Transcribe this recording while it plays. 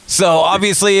So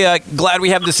obviously, glad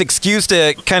we have this excuse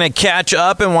to kind of catch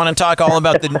up and want to talk all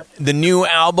about the new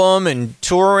album and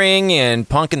touring and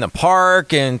Punk in the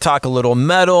Park and talk a little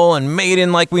metal and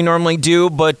Maiden like we normally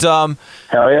do. But hell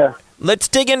yeah. Let's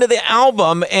dig into the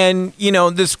album and,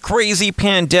 this crazy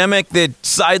pandemic that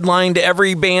sidelined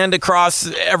every band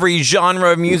across every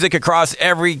genre of music across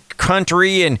every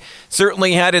country and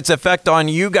certainly had its effect on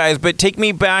you guys. But take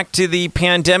me back to the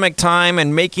pandemic time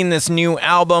and making this new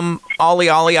album, Ollie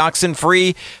Ollie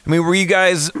Oxenfree. I mean, were you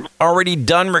guys already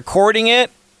done recording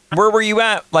it? Where were you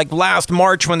at, like last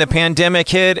March when the pandemic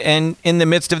hit and in the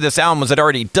midst of this album? Was it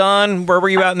already done? Where were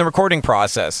you at in the recording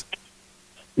process?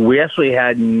 We actually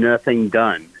had nothing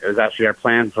done. It was actually our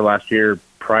plan for last year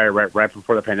right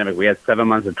before the pandemic. We had 7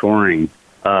 months of touring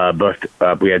booked.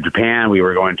 We had Japan. We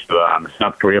were going to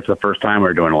South Korea for the first time. We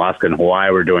were doing Alaska and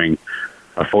Hawaii. We were doing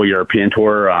a full European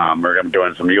tour. We were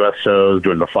doing some U.S. shows,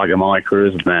 doing the Flag-A-Molly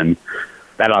cruise, and then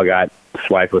that all got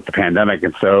swiped with the pandemic.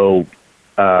 And so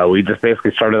we just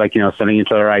basically started, sending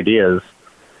each other ideas.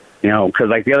 Because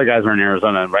the other guys were in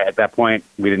Arizona, and right at that point,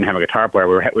 we didn't have a guitar player.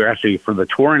 We were actually, for the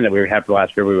touring that we had for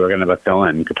last year, we were going to have a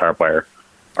fill-in guitar player,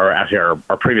 or actually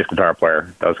our previous guitar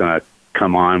player that was going to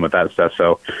come on with that stuff.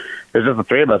 So it was just the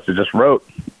three of us that just wrote.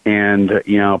 And,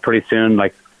 pretty soon,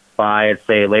 by, I'd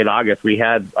say, late August, we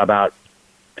had about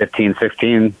 15,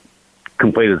 16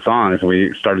 completed songs.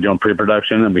 We started doing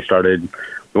pre-production, and we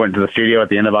went to the studio at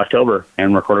the end of October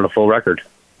and recorded a full record.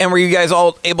 And were you guys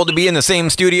all able to be in the same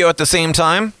studio at the same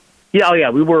time? Yeah,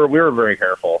 we were very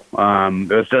careful. It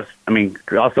was just,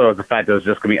 also the fact that it was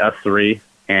just going to be us three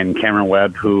and Cameron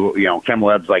Webb, who, Cameron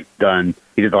Webb's done.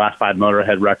 He did the last 5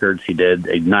 Motorhead records. He did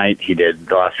Ignite. He did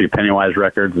the last few Pennywise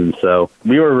records. And so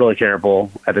we were really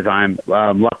careful at the time.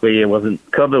 Luckily,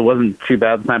 COVID wasn't too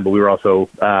bad at the time, but we were also,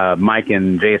 Mike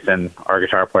and Jason, our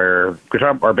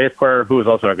our bass player, who was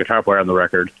also our guitar player on the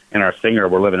record, and our singer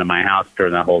were living in my house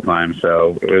during that whole time.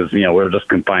 So it was, we were just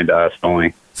confined to us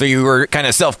only. So you were kind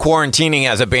of self-quarantining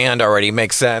as a band already.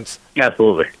 Makes sense.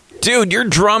 Absolutely. Dude, your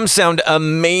drums sound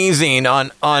amazing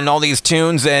on all these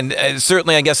tunes, and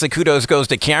certainly I guess the kudos goes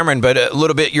to Cameron, but a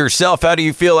little bit yourself. How do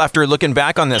you feel after looking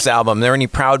back on this album? Are there any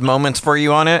proud moments for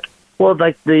you on it? Well,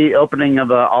 the opening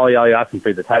of Ollie Ollie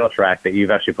Oxenfree, the title track that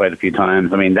you've actually played a few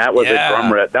times. That was a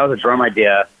drum riff. That was a drum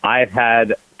idea I've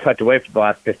had tucked away for the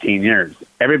last 15 years.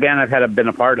 Every band I've been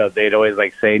a part of, they'd always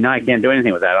say, no, I can't do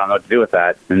anything with that. I don't know what to do with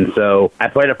that. And so I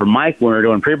played it for Mike when we were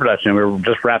doing pre-production. We were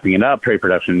just wrapping it up,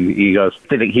 pre-production. He goes,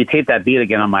 he taped that beat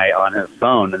again on his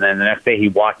phone, and then the next day he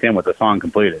walked in with the song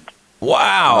completed.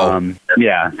 Wow.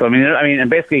 Yeah. So and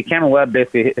basically Cameron Webb,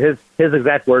 his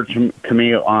exact words to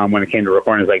me when it came to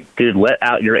recording is dude, let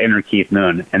out your inner Keith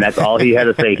Moon, and that's all he had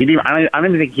to say. I don't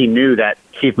even think he knew that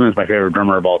Keith Moon's my favorite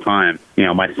drummer of all time.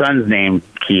 My son's named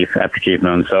Keith after Keith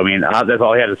Moon, so that's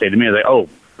all he had to say to me. Is oh,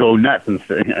 go nuts,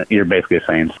 and you're basically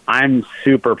saying I'm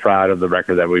super proud of the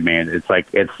record that we made. It's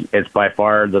by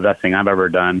far the best thing I've ever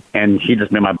done, and he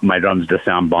just made my drums just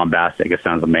sound bombastic. It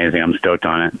sounds amazing. I'm stoked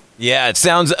on it. Yeah, it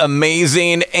sounds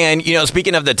amazing. And,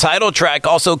 speaking of the title track,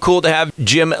 also cool to have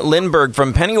Jim Lindberg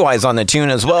from Pennywise on the tune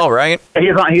as well, right?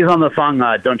 He's on the song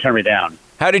Don't Turn Me Down.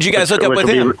 How did you guys hook up with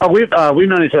him? We've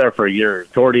known each other for years.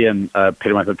 Jordy and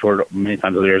Pennywise have toured many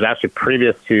times over the years. Actually,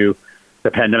 previous to the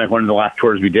pandemic, one of the last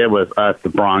tours we did was us, the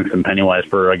Bronx, and Pennywise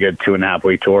for a good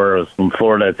 2.5-week tour. It was from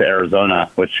Florida to Arizona,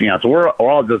 which, so we're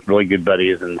all just really good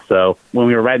buddies. And so when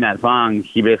we were writing that song,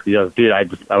 he basically goes, dude,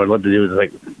 I would love to do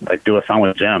do a song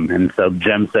with Jim. And so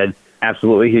Jim said,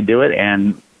 absolutely, he'd do it.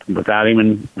 And without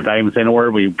even saying a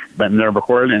word, we went in there and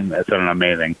recorded, and it sounded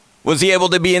amazing. Was he able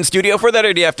to be in studio for that,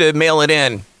 or do you have to mail it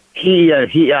in? He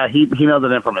mailed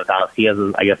it in from his house. He has,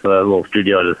 a little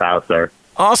studio at his house there.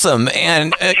 Awesome.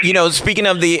 And, speaking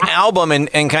of the album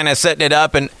and kind of setting it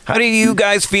up, and how do you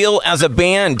guys feel as a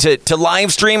band to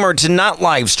live stream or to not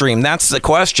live stream? That's the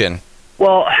question.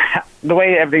 Well, the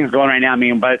way everything's going right now,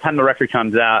 by the time the record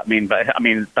comes out,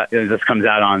 this comes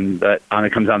out on the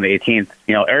 18th.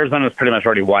 Arizona's pretty much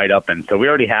already wide open, so we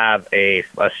already have a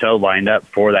show lined up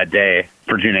for that day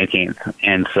for June 18th,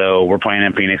 and so we're playing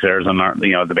in Phoenix, Arizona,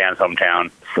 the band's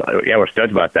hometown. So, yeah, we're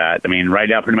stoked about that. Right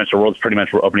now, pretty much the world's pretty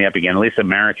much opening up again. At least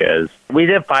America is. We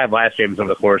did 5 live streams over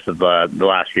the course of the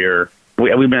last year.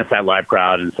 We've been at that live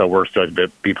crowd, and so we're stoked to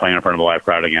be playing in front of a live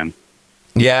crowd again.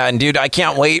 Yeah, and dude, I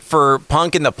can't wait for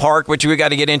Punk in the Park, which we got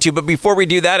to get into. But before we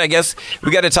do that, I guess we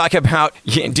got to talk about,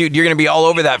 dude, you're going to be all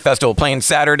over that festival, playing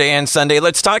Saturday and Sunday.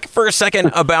 Let's talk for a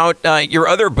second about your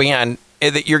other band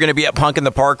that you're going to be at Punk in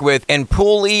the Park with, and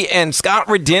Pooley and Scott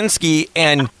Radinsky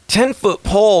and 10 Foot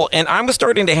Pole. And I'm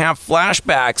starting to have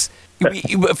flashbacks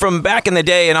from back in the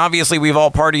day, and obviously we've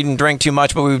all partied and drank too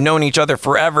much, but we've known each other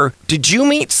forever. Did you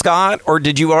meet Scott, or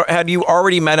had you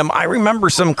already met him? I remember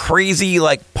some crazy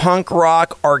like punk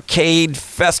rock arcade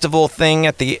festival thing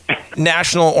at the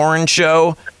National Orange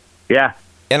Show. Yeah.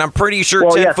 And I'm pretty sure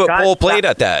 10-foot pole played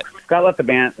at that. Scott left the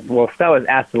band. Well, Scott was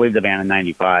asked to leave the band in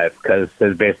 '95 because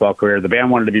his baseball career. The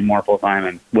band wanted to be more full time,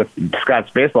 and with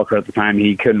Scott's baseball career at the time,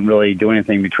 he couldn't really do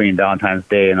anything between Valentine's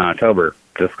Day and October,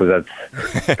 just because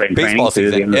that's spring training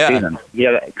to the end of the season.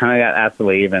 Yeah, kind of got asked to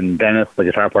leave, and Dennis, the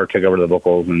guitar player, took over the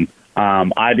vocals, and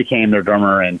I became their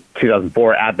drummer in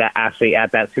 2004 at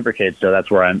that Super Cage show. That's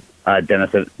where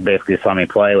Dennis basically saw me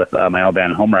play with my old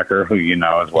band Homewrecker, who you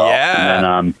know as well. Yeah.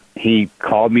 And then he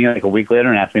called me like a week later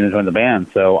and asked me to join the band.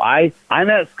 So I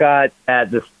met Scott at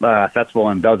this festival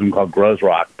in Belgium called Grows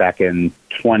Rock back in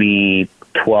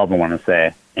 2012, I want to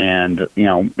say. And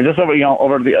just over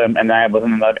the and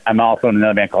I'm also in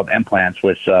another band called Implants,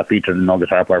 which featured an old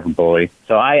guitar player from Foley.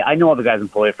 So I know all the guys in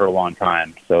Foley for a long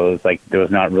time. So it was like there was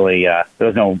not really there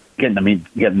was no getting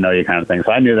to know you kind of thing.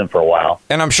 So I knew them for a while.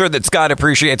 And I'm sure that Scott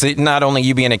appreciates it, not only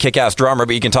you being a kick-ass drummer,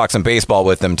 but you can talk some baseball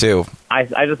with them too.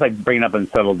 I just like bringing up in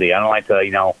subtlety. I don't like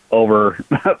to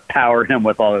overpower him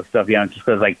with all this stuff. Just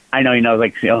because like I know he knows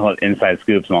inside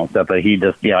scoops and all that stuff, but he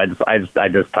just I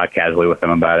just talk casually with him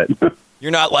about it. You're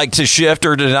not like to shift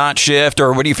or to not shift,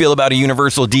 or what do you feel about a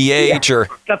universal DH? Or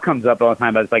stuff comes up all the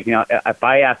time, but it's like if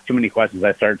I ask too many questions,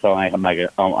 I start feeling like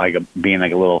I'm being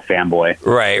like a little fanboy.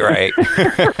 Right.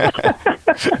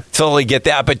 Totally get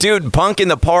that. But dude, Punk in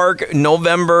the Park,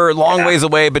 November, long ways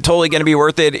away, but totally going to be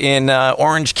worth it in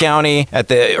Orange County at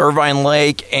the Irvine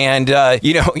Lake. And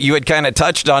you had kind of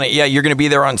touched on it. Yeah, you're going to be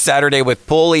there on Saturday with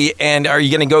Pulley. And are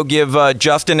you going to go give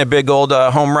Justin a big old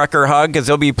Homewrecker hug because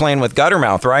he'll be playing with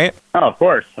Guttermouth, right? Oh, of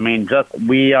course. I mean,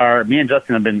 me and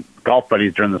Justin have been golf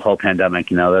buddies during this whole pandemic.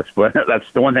 That's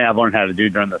the one thing I've learned how to do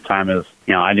during this time is,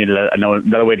 I needed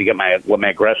another way to get my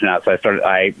aggression out. So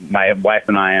my wife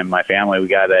and I and my family, we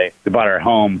bought our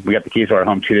home. We got the keys to our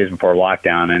home 2 days before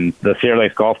lockdown. And the Sierra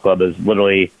Lakes Golf Club is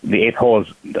literally, the 8th hole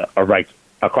is right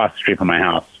across the street from my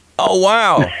house. Oh,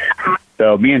 wow.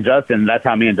 So that's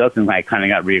how me and Justin kind of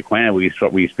got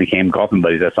reacquainted. We became golfing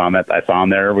buddies. I saw him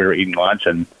there. We were eating lunch,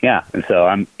 and yeah. And so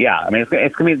I mean,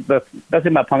 it's gonna be the best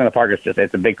thing about Punk in the Park is just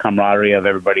it's a big camaraderie of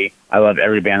everybody. I love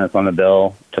every band that's on the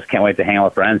bill. Just can't wait to hang out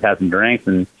with friends, have some drinks,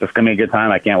 and it's just gonna be a good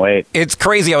time. I can't wait. It's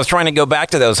crazy. I was trying to go back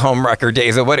to those Homewrecker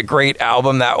days, and what a great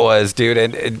album that was, dude.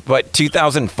 And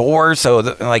 2004,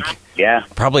 so yeah,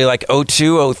 probably like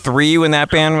 02, 03 when that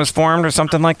band was formed or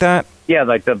something like that. Yeah,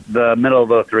 like the middle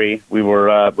of 03, we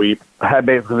had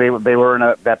basically they were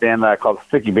in that band called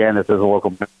Sticky Bandits as a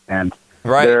local band.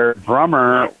 Right. Their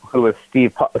drummer, who was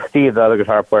Steve, the other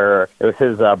guitar player, it was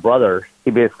his brother.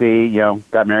 He basically,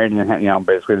 got married and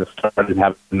basically just started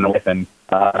having a wife, and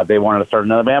they wanted to start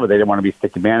another band, but they didn't want to be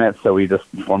Sticky Bandits, so we just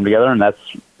formed together. And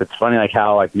it's funny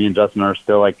how me and Justin are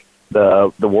still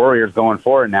the warriors going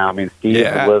forward now. I mean, Steve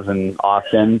lives in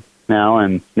Austin now,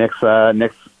 and Nick's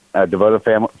a devoted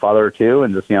father too,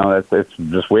 and just it's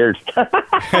just weird.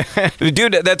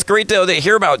 Dude, that's great to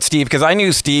hear about Steve, because I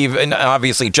knew Steve and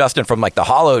obviously Justin from the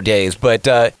Hollow days, but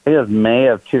it was May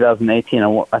of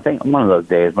 2018. I think one of those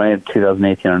days, May of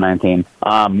 2018 or 19.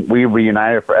 We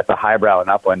reunited at the Highbrow in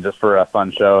Upland just for a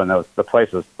fun show, and the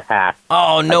place was packed.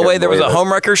 Oh no way! There was a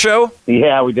Homewrecker show.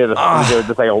 Yeah, we did. We did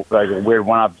just like a weird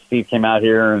one-off. Steve came out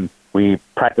here and we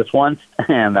practiced once,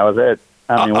 and that was it.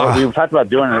 I mean, we talked about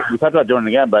doing it. We talked about doing it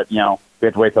again, but we have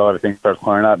to wait till everything starts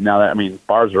clearing up. Now that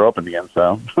bars are open again,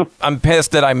 so I'm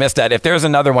pissed that I missed that. If there's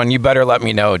another one, you better let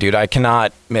me know, dude. I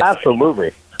cannot miss. Absolutely,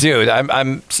 it. Dude.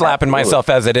 I'm slapping myself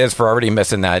as it is for already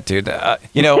missing that, dude.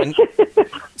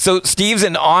 So Steve's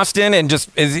in Austin, and does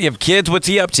he have kids? What's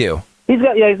he up to? He's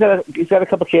got a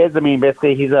couple kids. I mean,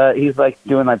 basically, he's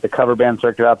doing the cover band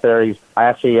circuit out there. I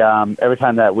actually every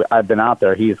time that I've been out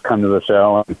there, he's come to the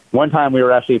show. One time we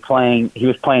were actually playing. He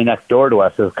was playing next door to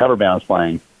us. His cover band was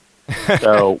playing.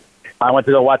 So I went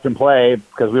to go watch him play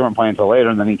because we weren't playing until later.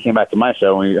 And then he came back to my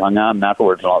show and we hung out and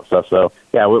afterwards and all that stuff. So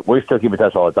yeah, we still keep in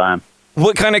touch all the time.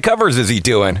 What kind of covers is he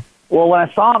doing? Well, when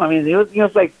I saw him, I mean, he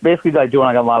was basically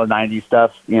doing a lot of '90s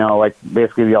stuff.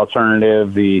 Basically the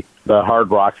alternative, the hard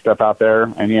rock stuff out there.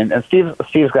 And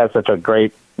Steve's got such a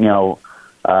great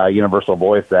universal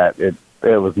voice that it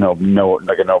was a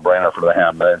no-brainer for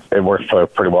him. But it works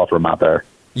pretty well for him out there.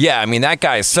 Yeah, I mean, that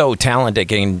guy is so talented,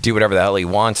 can do whatever the hell he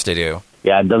wants to do.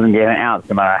 Yeah, it doesn't get an ounce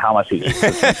no matter how much he eats.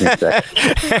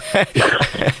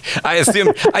 I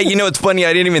assume, it's funny,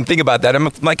 I didn't even think about that.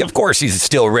 I'm like, of course he's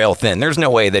still rail thin. There's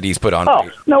no way that he's put on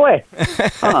weight. No way.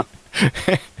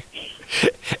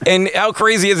 And how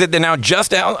crazy is it that now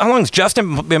how long's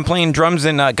Justin been playing drums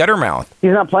in Guttermouth?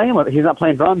 He's not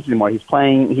playing drums anymore.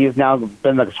 He's now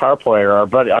been the guitar player.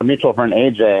 Our mutual friend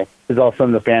AJ, who's also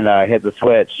in the band Hit the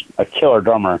Switch, a killer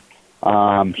drummer.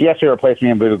 He actually replaced me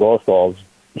in Voodoo Glow Skulls.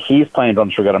 He's playing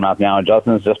drums for Guttermouth now, and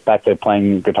Justin's just back to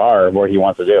playing guitar where he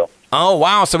wants to do. Oh,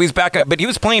 wow. So he's back. But he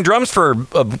was playing drums for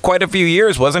quite a few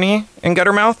years, wasn't he, in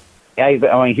Guttermouth? Yeah, he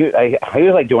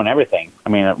was like doing everything. I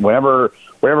mean, whenever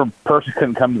person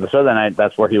couldn't come to the show that night,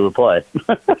 that's where he would play.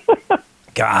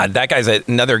 God, that guy's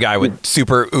another guy with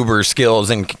super uber skills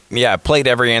and, played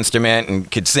every instrument and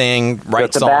could sing,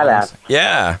 write songs. Badass.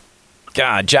 Yeah.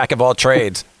 God, jack of all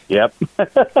trades. Yep.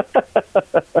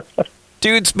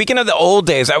 Dude, speaking of the old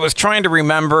days, I was trying to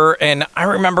remember, and I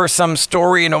remember some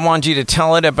story, and I wanted you to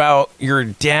tell it about your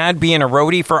dad being a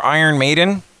roadie for Iron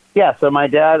Maiden. Yeah, so my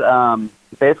dad,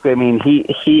 basically, I mean,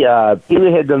 he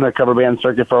had done the cover band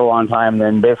circuit for a long time.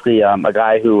 Then basically, a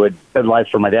guy who had done lights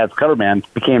for my dad's cover band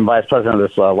became vice president of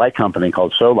this light company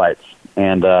called Show Lights.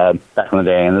 And back in the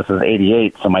day, and this is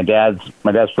 '88. So my dad's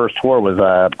first tour was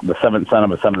the Seventh Son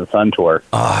of a Seventh Son tour.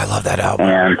 Oh, I love that album.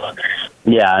 And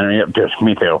yeah, I mean,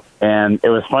 me too. And it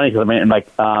was funny because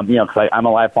because I'm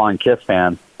a lifelong Kiss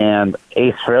fan, and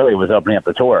Ace Frehley was opening up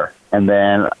the tour, and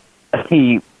then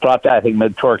he dropped out, I think,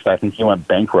 mid-tour because I think he went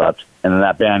bankrupt, and then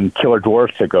that band Killer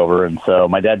Dwarfs took over, and so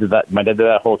my dad did that. My dad did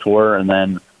that whole tour, and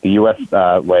then the U.S.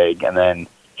 leg, and then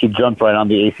he jumped right on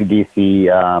the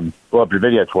AC/DC Blow Up Your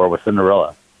Video tour with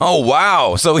Cinderella. Oh,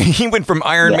 wow. So he went from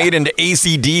Iron Maiden to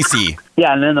AC/DC.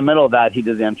 Yeah, and in the middle of that, he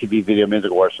did the MTV Video Music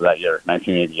Awards for that year,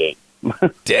 1988.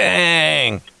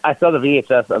 Dang. I saw the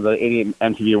VHS of the 88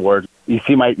 MTV Awards. You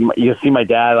see my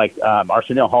dad, like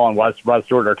Arsenio Hall and Rod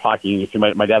Stewart are talking. You see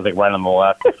my dad's like right on the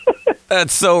left.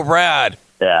 That's so rad.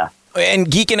 Yeah. And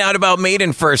geeking out about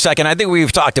Maiden for a second, I think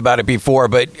we've talked about it before,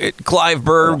 but Clive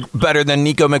Burr better than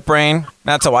Nico McBrain?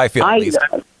 That's how I feel, at least.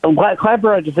 Clive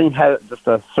Burr, I just think, has just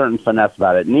a certain finesse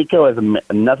about it. Nico is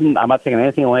nothing. I'm not taking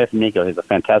anything away from Nico. He's a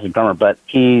fantastic drummer, but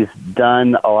he's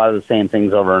done a lot of the same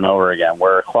things over and over again.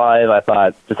 Where Clive, I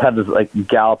thought, just had this like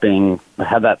galloping,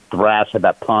 had that thrash, had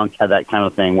that punk, had that kind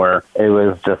of thing where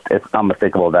it's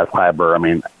unmistakable. That's Clive Burr. I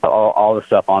mean, all the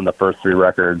stuff on the first three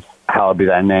records, Hallowed Be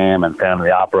Thy Name and Phantom of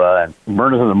the Opera and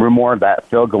Murders in the Rue Morgue, that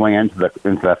still going into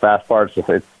the fast parts.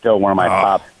 It's still one of my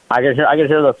top. I could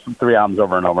hear those three albums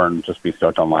over and over and just be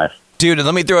stoked on life. Dude,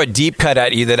 let me throw a deep cut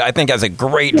at you that I think has a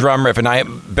great drum riff. And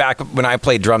back when I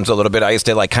played drums a little bit, I used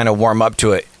to like kind of warm up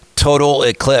to it. Total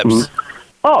Eclipse.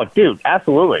 Mm-hmm. Oh, dude,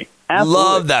 absolutely.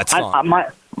 Love that song.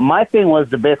 My thing was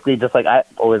to basically just like I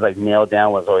always like nailed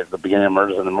down was always the beginning of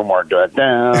Murders in the Rue Morgue. Do it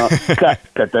down, cut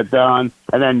down,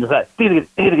 and then just that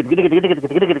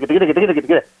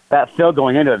fill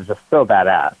going into it is just so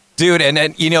badass. Dude, and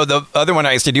the other one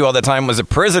I used to do all the time was A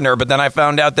Prisoner, but then I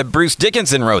found out that Bruce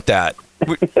Dickinson wrote that.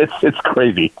 It's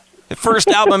crazy. The first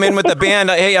album in with the band,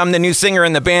 hey, I'm the new singer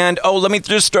in the band. Oh, let me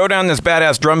just throw down this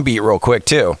badass drum beat real quick,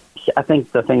 too. I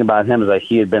think the thing about him is that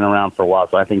he had been around for a while,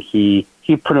 so I think he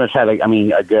pretty much had,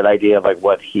 a good idea of, like,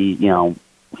 what he, he always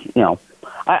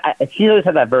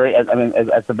had that very,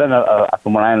 it's been,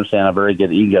 from what I understand, a very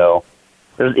good ego.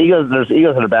 There's egos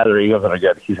that are bad, or egos that are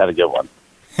good. He's had a good one.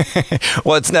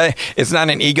 Well, it's not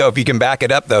an ego if you can back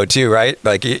it up, though, too, right?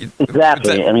 Like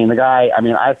exactly. The guy.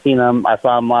 I've seen him. I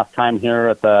saw him last time here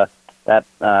at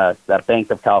that Bank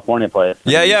of California place.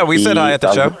 Yeah. We said hi at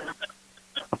the show.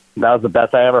 That was the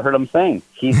best I ever heard him sing.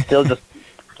 He's still just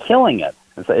killing it.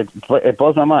 It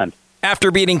blows my mind.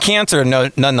 After beating cancer,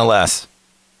 nonetheless.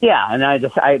 Yeah, and I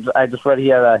just read he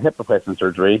had a hip replacement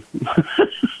surgery.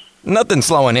 Nothing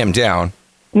slowing him down.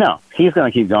 No, he's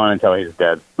going to keep going until he's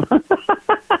dead.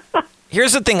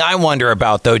 Here's the thing I wonder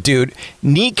about, though, dude.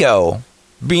 Nico,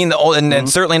 being the old, and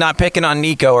certainly not picking on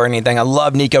Nico or anything. I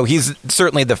love Nico. He's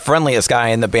certainly the friendliest guy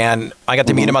in the band. I got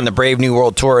to meet him on the Brave New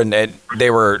World Tour, and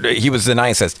he was the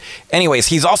nicest. Anyways,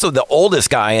 he's also the oldest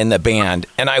guy in the band,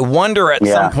 and I wonder at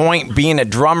some point, being a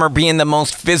drummer, being the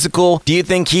most physical, do you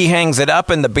think he hangs it up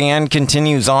and the band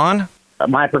continues on?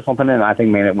 My personal opinion, I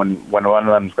think when one of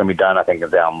them's going to be done, I think the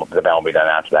band will be done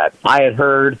after that. I had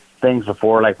heard things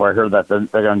before, like where I heard that they're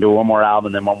going to do one more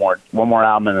album, then one more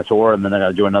album in the tour, and then they're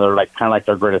going to do another, like kind of like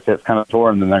their greatest hits kind of tour,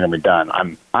 and then they're going to be done.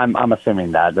 I'm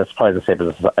assuming that. That's probably the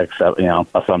safest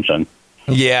assumption.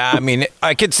 Yeah,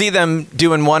 I could see them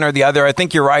doing one or the other. I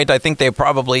think you're right. I think they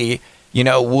probably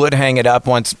would hang it up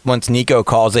once Nico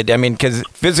calls it. I mean, because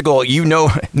physical, no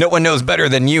one knows better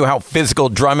than you how physical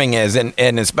drumming is,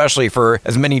 and especially for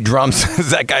as many drums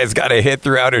as that guy's got to hit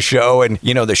throughout a show, and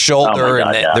the shoulder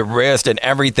the wrist and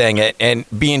everything, and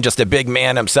being just a big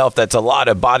man himself, that's a lot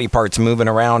of body parts moving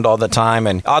around all the time.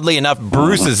 And oddly enough,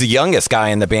 Bruce is the youngest guy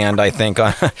in the band, I think,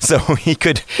 so he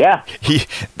could. Yeah,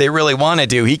 they really wanted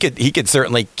to. He could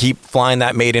certainly keep flying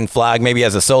that Maiden flag, maybe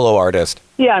as a solo artist.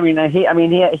 Yeah,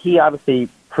 he obviously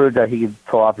proved that he could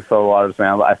pull off the solo artist,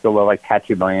 man. I still love like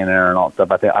Tattoo Millionaire and all that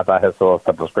stuff. I thought his solo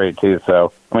stuff was great too.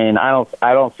 So I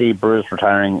don't see Bruce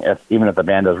retiring. Even if the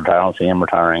band does retire, I don't see him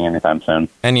retiring anytime soon.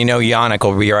 And Yannick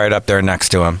will be right up there next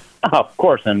to him. Oh, of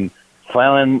course, and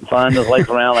flailing his legs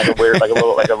around like a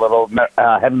little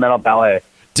heavy metal ballet,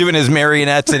 doing his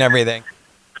marionettes and everything.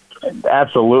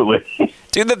 Absolutely.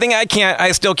 Dude, the thing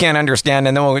I still can't understand,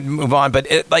 and then we'll move on, but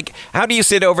how do you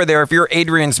sit over there if you're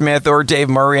Adrian Smith or Dave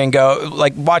Murray and go,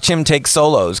 watch him take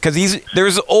solos? Because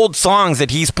there's old songs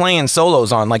that he's playing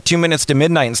solos on, like 2 Minutes to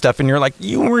Midnight and stuff, and you're like,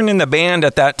 you weren't in the band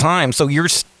at that time, so you're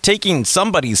taking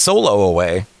somebody's solo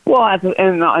away. Well, and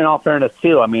in all fairness,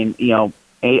 too,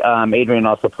 Adrian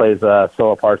also plays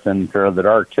solo parts in Fear of the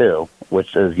Dark, too,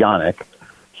 which is Yannick.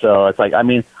 So it's like, I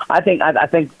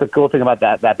think the cool thing about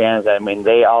that band is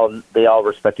that, they all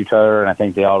respect each other, and I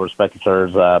think they all respect each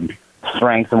other's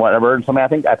strengths and whatever. And so I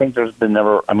think there's been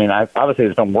never. Obviously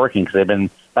it's been working because they've been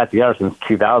back together since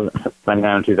 2000,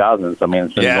 99 and 2000. So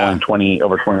it's been going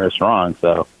over 20 years strong.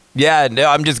 So. Yeah, no,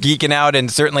 I'm just geeking out,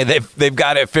 and certainly they've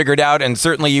got it figured out, and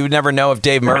certainly you never know if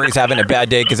Dave Murray's having a bad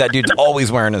day because that dude's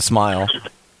always wearing a smile.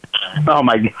 Oh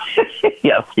my God.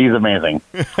 Yes, he's amazing.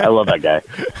 I love that guy.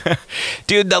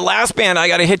 Dude, the last band I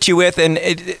got to hit you with, and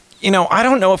I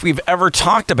don't know if we've ever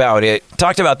talked about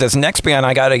this next band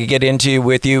I got to get into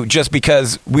with you, just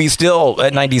because we still,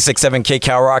 at 96.7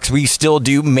 KCal Rocks, we still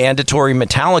do mandatory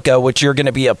Metallica, which you're going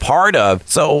to be a part of.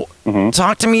 So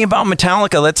talk to me about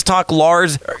Metallica. Let's talk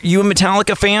Lars. Are you a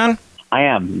Metallica fan? I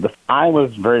am. I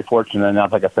was very fortunate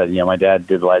enough, like I said, my dad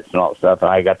did lights and all that stuff, and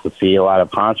I got to see a lot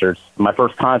of concerts. My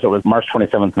first concert was March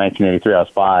 27th, 1983. I was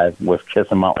 5 with Kiss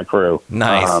and Motley Crue.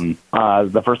 Nice.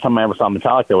 The first time I ever saw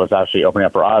Metallica was actually opening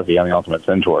up for Ozzy on the Ultimate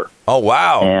Sin Tour. Oh,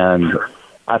 wow. And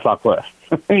I saw Cliff.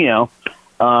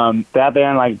 That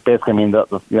band, basically,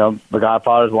 the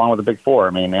Godfathers along with the Big Four.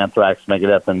 Anthrax,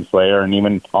 Megadeth, and Slayer, and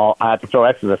even I have to throw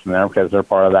Exodus in there because they're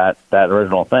part of that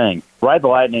original thing. Ride the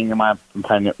Lightning, in my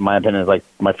opinion, is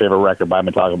my favorite record by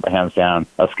Metallica, hands down.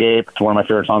 Escape, it's one of my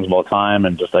favorite songs of all time,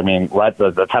 and just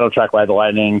the title track, Ride the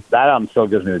Lightning, that album still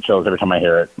gives me the chills every time I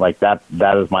hear it. That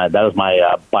is my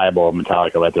Bible of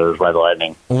Metallica right there, is Ride the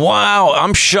Lightning. Wow,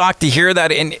 I'm shocked to hear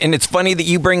that, and it's funny that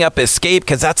you bring up Escape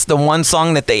because that's the one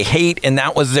song that they hate, and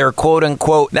that was their quote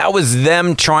unquote. That was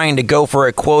them trying to go for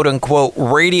a quote unquote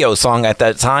radio song at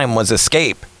that time, was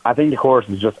Escape. I think the chorus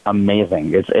is just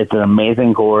amazing. It's an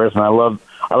amazing chorus, and I love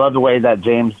the way that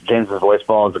James's voice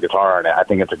follows the guitar in it. I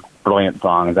think it's a brilliant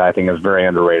song that I think is very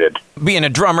underrated. Being a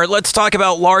drummer, let's talk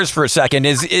about Lars for a second.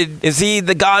 Is he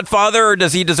the Godfather, or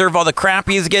does he deserve all the crap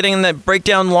he's getting? That break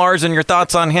down Lars and your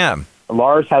thoughts on him.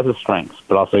 Lars has his strengths,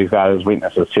 but also he's got his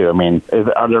weaknesses too.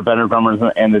 Are there better drummers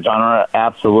in the genre?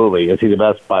 Absolutely. Is he the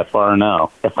best? By far,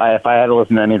 no. If I had to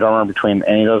listen to any drummer between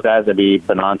any of those guys, it'd be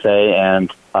Benante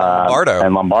and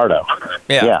Lombardo.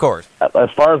 Yeah, of course. As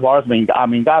far as Lars,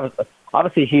 God,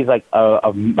 obviously he's like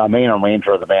a main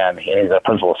arranger of the band. He's a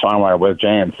principal songwriter with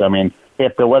James.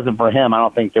 If it wasn't for him, I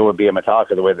don't think there would be a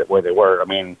Metallica the way they were.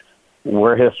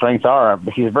 Where his strengths are,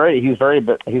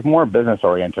 he's more business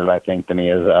oriented, I think, than he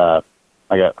is a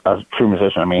true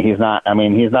musician. He's not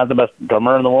the best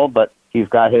drummer in the world, but he's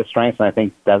got his strengths, and I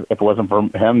think that if it wasn't for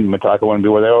him, Metallica wouldn't be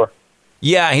where they were.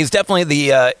 Yeah, he's definitely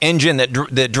the engine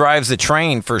that drives the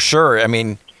train for sure.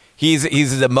 He's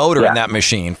the motor in that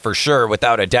machine for sure,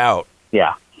 without a doubt.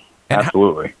 Yeah, and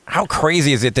absolutely. How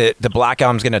crazy is it that the Black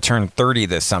Album's going to turn 30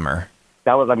 this summer?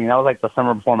 That was like the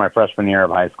summer before my freshman year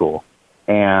of high school,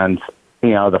 and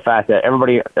the fact that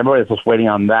everybody was just waiting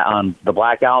on the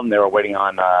Black Album. They were waiting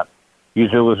on Use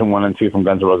Your Illusion 1 and 2 from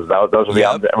Guns N' Roses. Those were the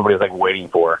albums that everybody was waiting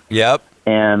for. Yep.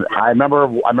 And I remember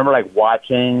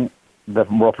watching the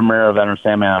world premiere of Enter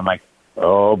Sandman. I'm like,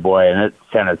 oh boy, and it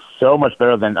sounded so much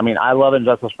better than. I love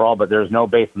Injustice for All, but there's no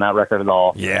bass in that record at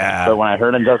all. Yeah. So when I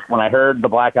heard the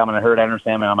Black Album and I heard Enter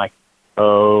Sandman, I'm like,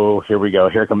 oh, here we go.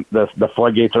 Here come the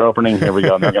floodgates are opening. Here we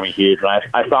go. And they're gonna be huge. And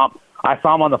I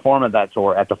saw him on the Forum at that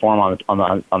tour,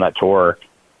 on that tour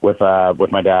with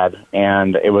my dad,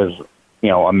 and it was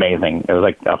amazing. It was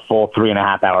like a full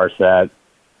 3.5 hour set.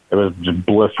 It was just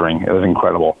blistering. It was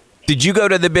incredible. Did you go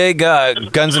to the big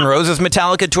Guns N' Roses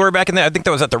Metallica tour back in there? I think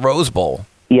that was at the Rose Bowl.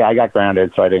 Yeah, I got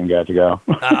grounded, so I didn't get to go.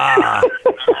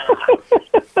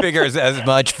 Figures as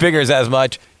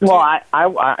much. Well, I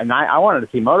wanted to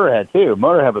see Motorhead too.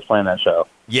 Motorhead was playing that show.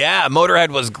 Yeah, Motorhead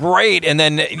was great, and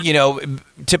then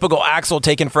typical Axl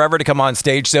taking forever to come on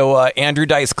stage. So Andrew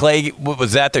Dice Clay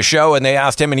was at the show, and they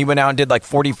asked him, and he went out and did like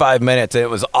 45 minutes. And it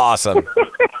was awesome.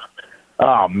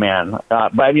 Oh man,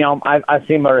 but I've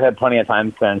seen Motorhead plenty of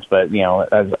times since. But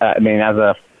as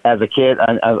a kid,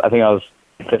 I think I was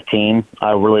 15.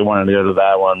 I really wanted to go to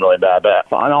that one really bad. But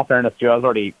in all fairness, too, I was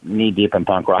already knee deep in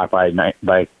punk rock by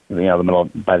the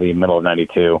middle of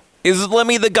 '92. Is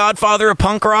Lemmy the godfather of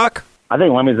punk rock? I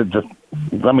think Lemmy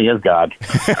is God.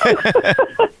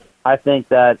 I think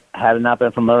that had it not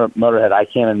been for Motorhead, I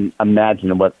can't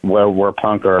imagine where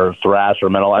punk or thrash or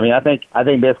metal. I mean, I think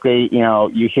basically,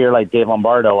 you hear like Dave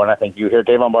Lombardo, and I think you hear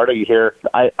Dave Lombardo,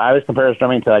 I always compare his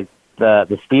drumming to like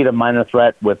the speed of Minor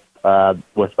Threat with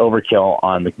Overkill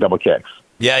on the double kicks.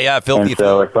 Yeah, filthy. And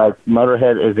so it's like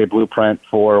Motorhead is a blueprint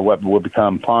for what will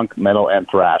become punk, metal, and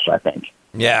thrash, I think.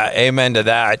 Yeah, amen to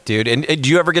that, dude. And did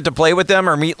you ever get to play with them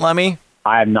or meet Lemmy?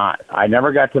 I have not. I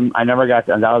never got to.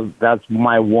 That's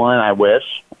my one. I wish.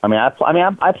 I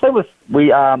played with.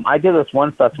 I did this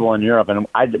one festival in Europe, and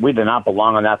we did not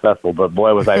belong on that festival. But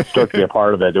boy, was I stoked to be a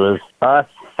part of it. It was us,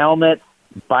 Helmet,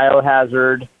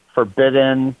 Biohazard,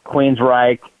 Forbidden,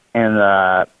 Queensryche,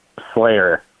 and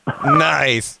Slayer.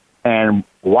 Nice. And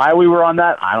why we were on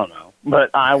that, I don't know. But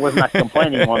I was not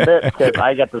complaining one bit because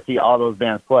I got to see all those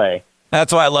bands play.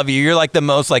 That's why I love you. You're like the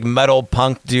most like metal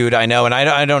punk dude I know, and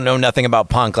I don't know nothing about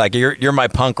punk. Like you're my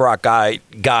punk rock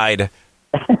guide.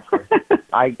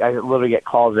 I literally get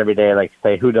calls every day, like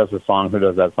say who does this song, who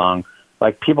does that song.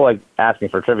 Like people like ask me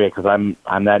for trivia because I'm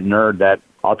that nerd that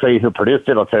I'll tell you who produced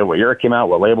it, I'll tell you what year it came out,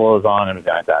 what label it was on, and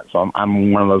everything like that. So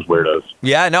I'm one of those weirdos.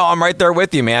 Yeah, no, I'm right there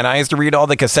with you, man. I used to read all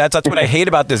the cassettes. That's what I hate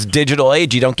about this digital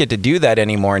age. You don't get to do that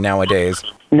anymore nowadays.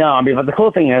 No, but the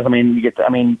cool thing is,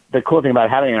 the cool thing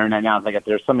about having the internet now is like if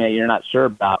there's something that you're not sure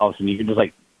about, all of a sudden you can just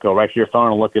like go right to your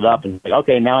phone and look it up and like,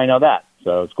 okay, now I know that.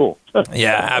 So it's cool.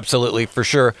 Yeah, absolutely, for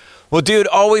sure. Well, dude,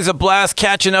 always a blast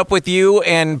catching up with you,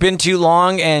 and been too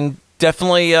long, and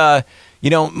definitely,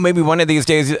 maybe one of these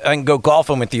days I can go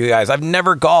golfing with you guys. I've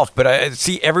never golfed, but I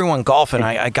see everyone golfing.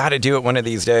 I got to do it one of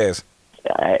these days.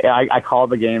 I call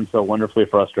the game so wonderfully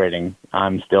frustrating.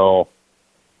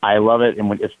 I love it, and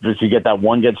when you get that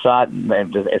one good shot,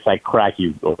 it's like crack.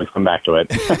 You always come back to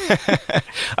it.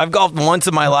 I've golfed once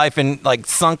in my life and like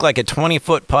sunk like a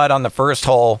 20-foot putt on the first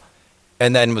hole,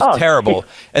 and then was terrible.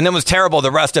 And then was terrible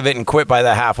the rest of it, and quit by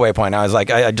the halfway point. I was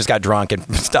like, I just got drunk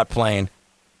and stopped playing.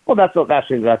 Well, that's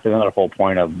another whole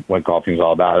point of what golfing is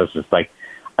all about. It's just like,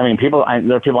 there are people I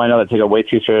know that take it way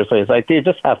too seriously. It's like, dude,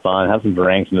 just have fun, have some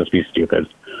drinks, and just be stupid.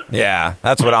 Yeah,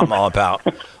 that's what I'm all about.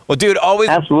 Well, dude,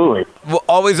 absolutely,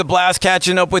 always a blast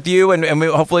catching up with you, and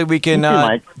hopefully we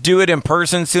can do it in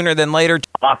person sooner than later.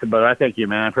 Awesome, brother. I thank you,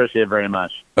 man. I appreciate it very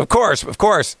much. Of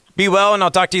course. Be well, and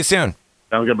I'll talk to you soon.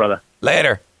 Sounds good, brother.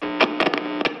 Later.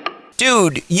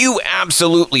 Dude, you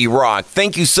absolutely rock.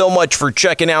 Thank you so much for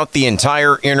checking out the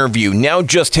entire interview. Now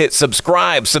just hit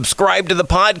subscribe. Subscribe to the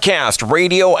podcast,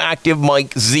 Radioactive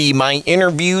Mike Z. My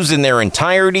interviews in their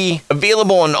entirety.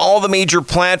 Available on all the major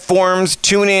platforms.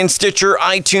 TuneIn, Stitcher,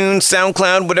 iTunes,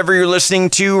 SoundCloud, whatever you're listening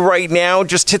to right now.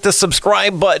 Just hit the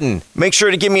subscribe button. Make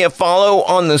sure to give me a follow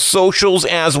on the socials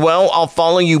as well. I'll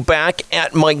follow you back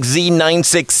at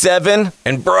MikeZ967.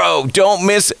 And bro, don't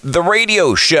miss the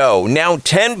radio show. Now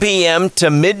 10 p.m. to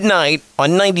midnight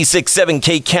on 96.7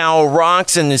 KCal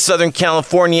Rocks in the Southern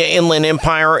California Inland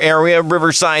Empire area,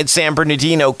 Riverside, San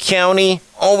Bernardino County.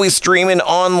 Always streaming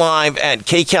on live at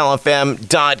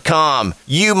kcalfm.com.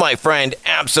 You, my friend,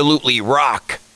 absolutely rock.